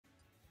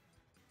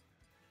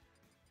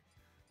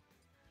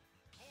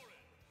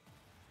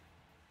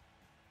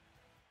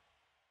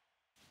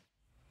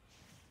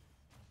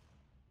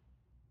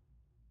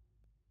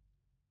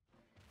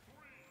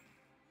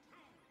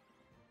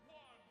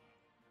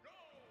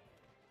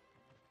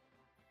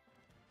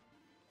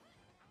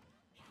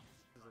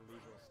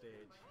non-legal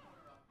stage.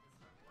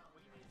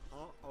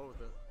 Oh,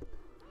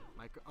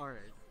 all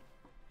right.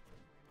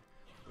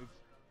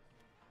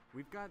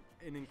 We've got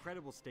an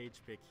incredible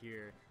stage pick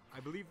here. I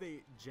believe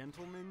they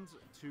gentlemened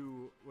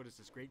to, what is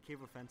this, Great Cave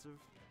Offensive?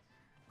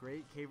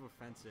 Great Cave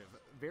Offensive.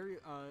 Very,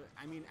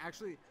 I mean,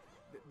 actually,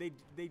 they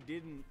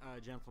didn't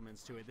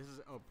gentlemen's to it. This is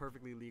a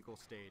perfectly legal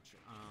stage,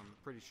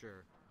 pretty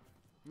sure.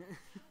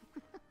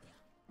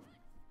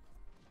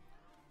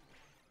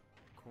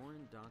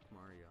 Corrin Doc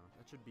Mario.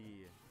 That should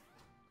be...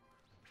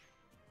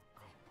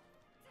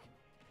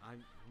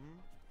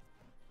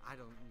 I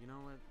don't, you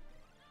know what?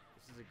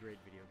 This is a great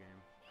video game.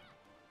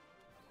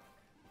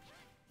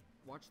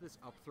 Watch this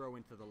up throw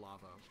into the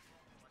lava.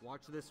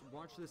 Watch this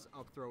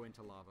up throw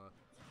into lava.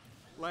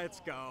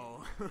 Let's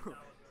go.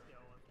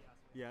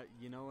 Yeah,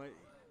 you know what?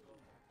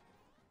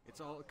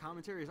 It's all,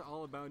 commentary is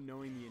all about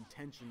knowing the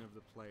intention of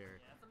the player.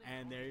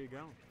 And there you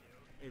go.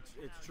 It's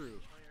true.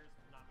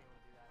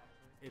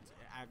 It's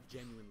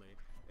genuinely.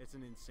 It's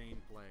an insane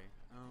play.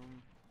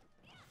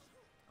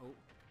 Oh.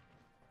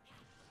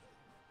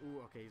 Ooh,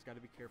 okay, he's got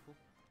to be careful.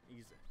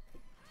 He's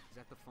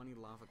at the funny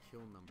lava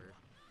kill number.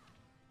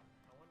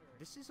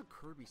 This is a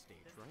Kirby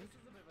stage, right?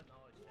 This is a bit of a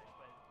knowledge check,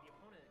 but the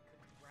opponent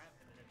could grab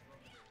him and then throw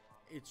him into the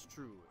lava. It's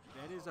true.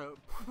 That is a...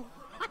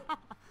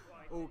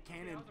 Oh,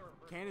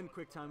 cannon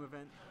quick time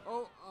event.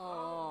 Oh,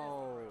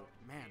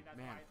 man.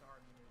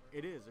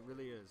 It is, it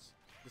really is.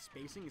 The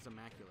spacing is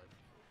immaculate.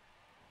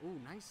 Ooh,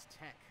 nice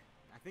tech.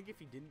 I think if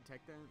he didn't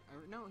tech that...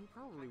 no, he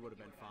probably would have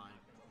been fine.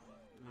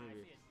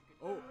 Maybe.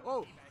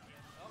 Oh!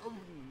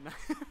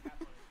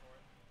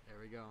 There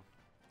we go.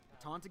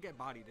 Taunt to get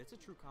bodied. It's a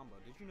true combo.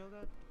 Did you know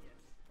that? Yes,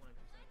 100%.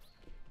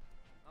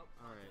 Oh,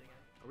 all right.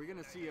 Are we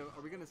gonna see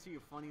a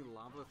funny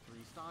lava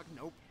 3-stock?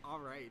 Nope. All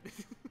right.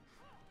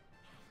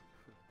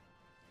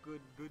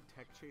 Good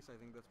tech chase. I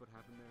think that's what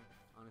happened there.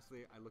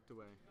 Honestly, I looked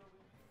away.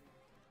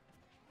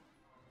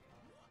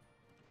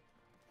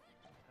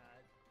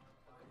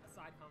 A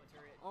side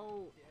commentary.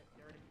 Oh.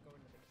 Dare to go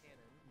into the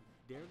cannon.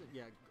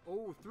 Yeah.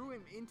 Oh, threw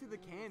him into the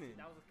cannon.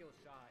 That was a skill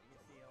shot. You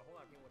see, a whole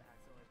lot of people would have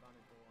accidentally gone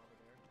into the lava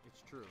there.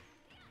 It's true.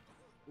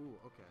 Ooh,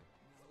 okay.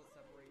 This is what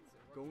separates.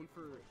 Going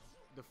for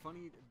the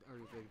funny, or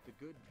the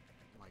good,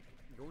 like,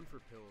 going for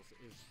pills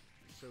is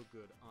so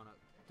good on a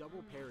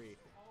double parry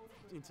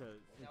into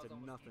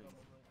nothing.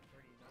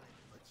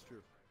 It's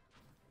true.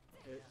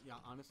 Yeah,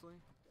 honestly,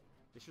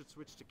 they should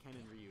switch to Ken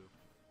and Ryu.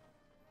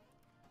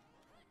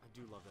 I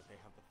do love that they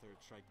have the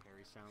third strike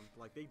parry sound.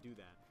 Like, they do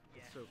that.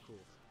 Yeah. It's so cool.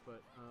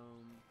 But,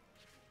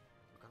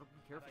 gotta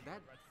be careful.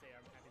 That. I'm say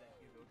I'm happy that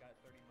Hugo got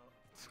 38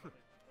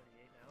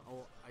 now.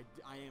 Oh,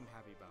 I am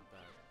happy about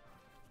that.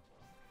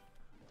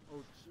 Oh,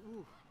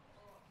 ooh.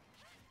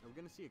 Are we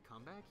gonna see a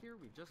comeback here?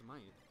 We just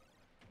might.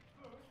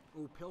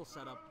 Ooh, pill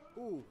setup.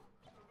 Ooh.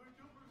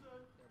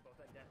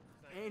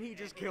 And he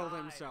just killed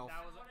himself.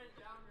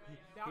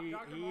 He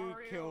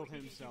killed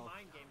himself.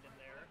 Mind gamed him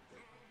there.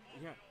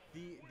 Yeah,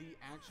 the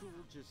actual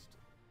just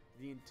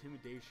the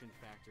intimidation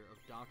factor of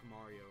Doc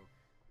Mario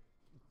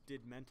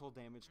did mental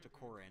damage to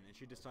Corrin, and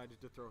she decided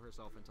to throw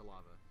herself into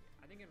lava.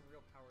 I think in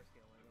real power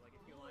scaling, like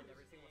if you aligned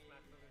every single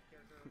Smash Brothers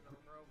character in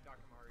a row,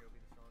 Dr. Mario would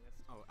be the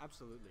strongest. Oh,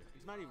 absolutely.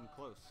 It's not even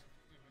close.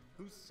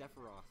 Who's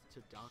Sephiroth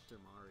to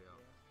Dr. Mario?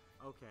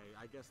 Okay,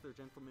 I guess they're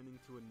gentlemaning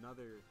to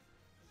another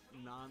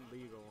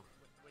non-legal.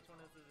 Which one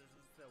is this? Is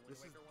this the Wind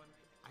Waker one?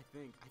 I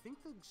think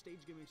the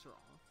stage gimmicks are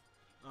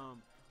off.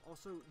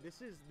 Also,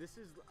 this is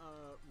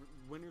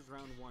winners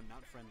round 1,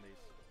 not friendlies.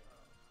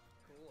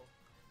 Cool.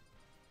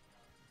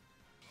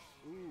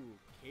 Ooh,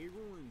 K.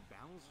 Rool and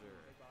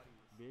Bowser. Big bodies.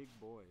 Big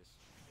boys.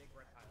 Big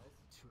reptiles.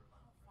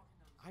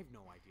 I have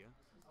no idea.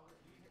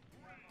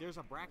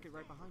 There's a bracket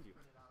right behind you.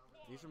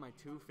 These are my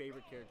 2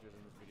 favorite characters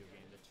in this video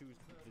game. The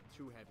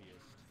two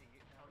heaviest. See,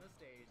 on the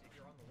stage, if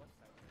you're on the left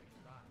side, you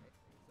can die.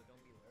 So don't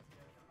be left.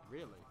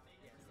 Really?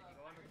 Yes, if you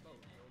go under the boat,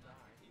 you'll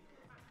die.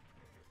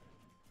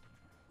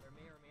 There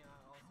may or may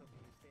not also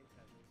be stage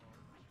hazards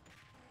on.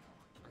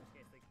 In which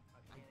case, they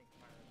can't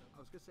expire them.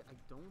 I was gonna say, I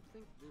don't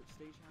think the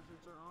stage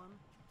hazards are on.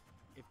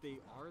 If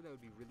they are, that would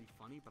be really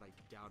funny, but I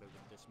doubt it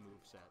with this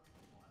moveset.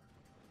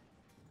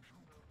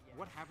 Yeah.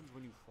 What happens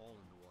when you fall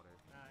in the water?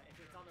 If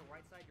it's on the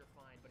right side, you're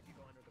fine, but if you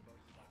go under the boat,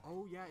 you die.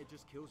 Oh yeah, it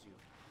just kills you.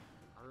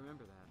 I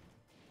remember that.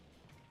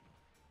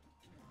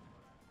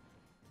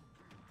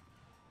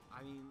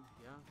 I mean,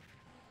 yeah.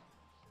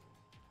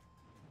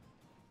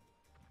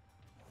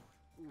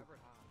 Ooh.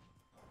 Covered high.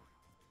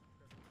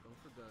 Going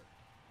for the...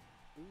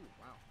 Ooh,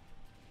 wow.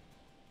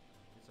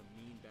 It's a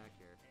mean back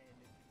air.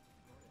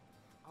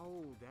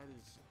 Oh, that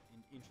is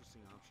an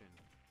interesting option.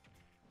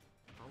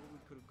 Probably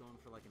could have gone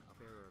for like an up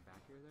air or a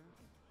back air there,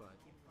 but...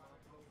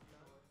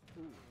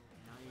 Ooh,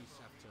 nice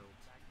F tilt.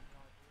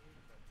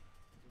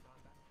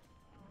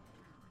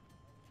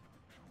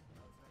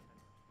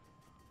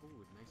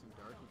 Ooh, nice and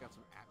dark. We got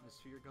some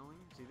atmosphere going.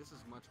 See, this is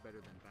much better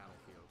than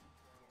Battlefield.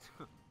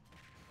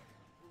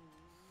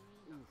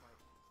 Ooh.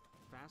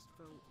 Fast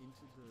fell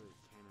into the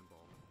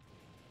cannonball.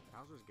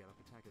 Bowser's get-up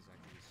attack is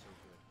actually so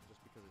good, just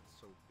because it's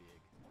so big.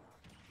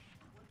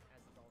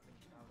 As is all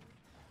things Bowser.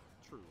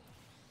 True.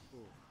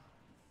 Ooh,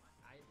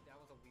 That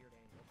was a weird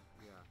angle.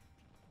 yeah.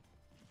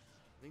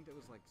 I think that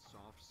was like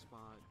soft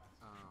spot,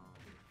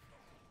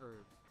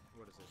 or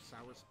what is it?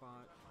 Sour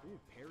spot. Ooh,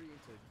 parry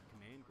into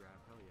command grab.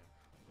 Hell yeah.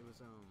 It was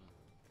No,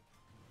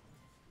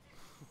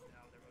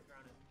 they're both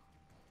grounded.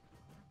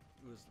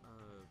 It was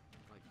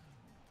like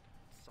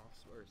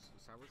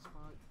sour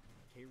spot,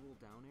 K roll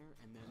down air,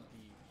 and then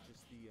the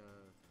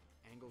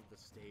angle of the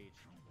stage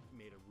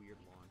made a weird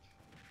launch.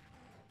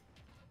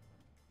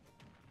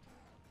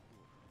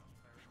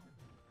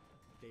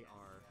 They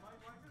are.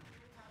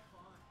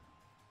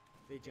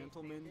 They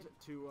gentlemened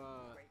to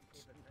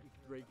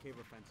Great Cave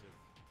Offensive.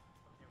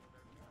 Okay, well,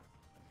 that's alright.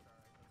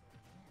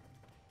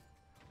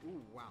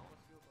 Ooh, wow.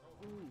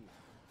 Ooh.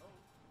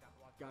 Got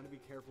blocked. Gotta be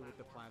careful with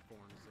the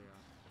platforms. Yeah.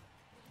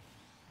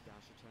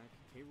 Dash attack,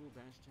 K roll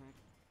dash attack.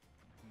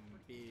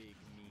 Big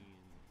mean.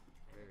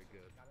 Very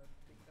good. Got a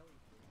big belly.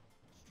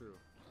 It's true.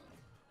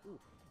 Ooh,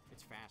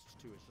 it's fast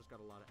too. It's just got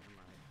a lot of end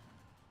lag.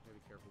 Gotta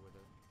be careful with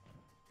it.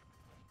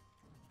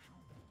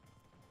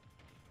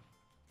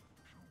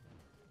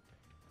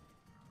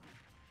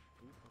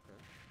 Ooh, okay.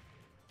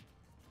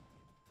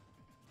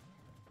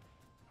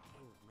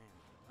 Oh man.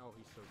 Oh,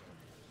 he's so good.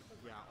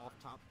 Yeah, off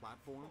top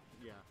platform.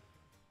 Yeah.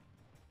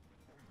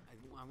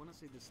 I want to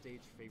say the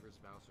stage favors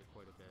Bowser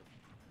quite a bit.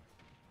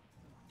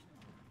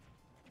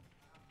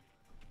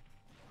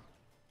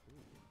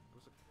 Ooh, that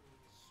was a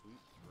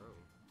sweet throw.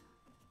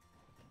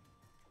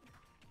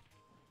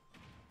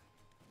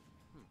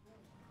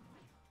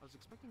 I was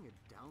expecting a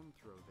down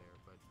throw there,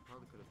 but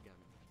probably could have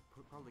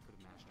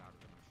matched out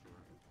of it, I'm sure.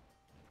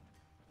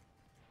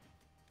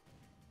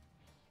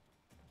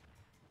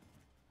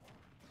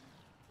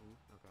 Ooh,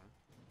 okay.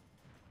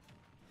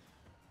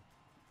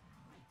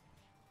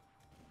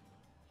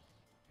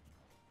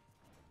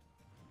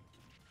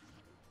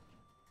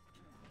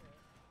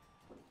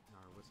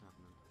 Alright, what's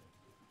happening?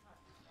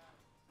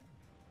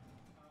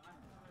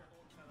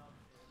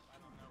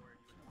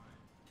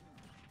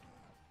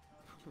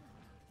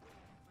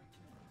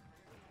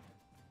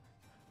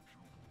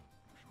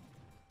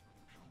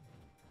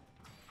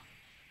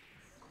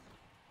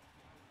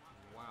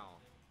 Wow.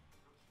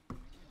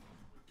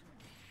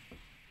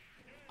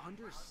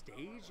 Under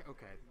stage?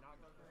 Okay.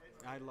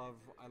 I love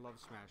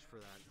Smash for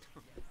that.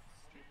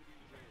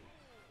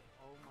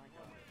 Oh my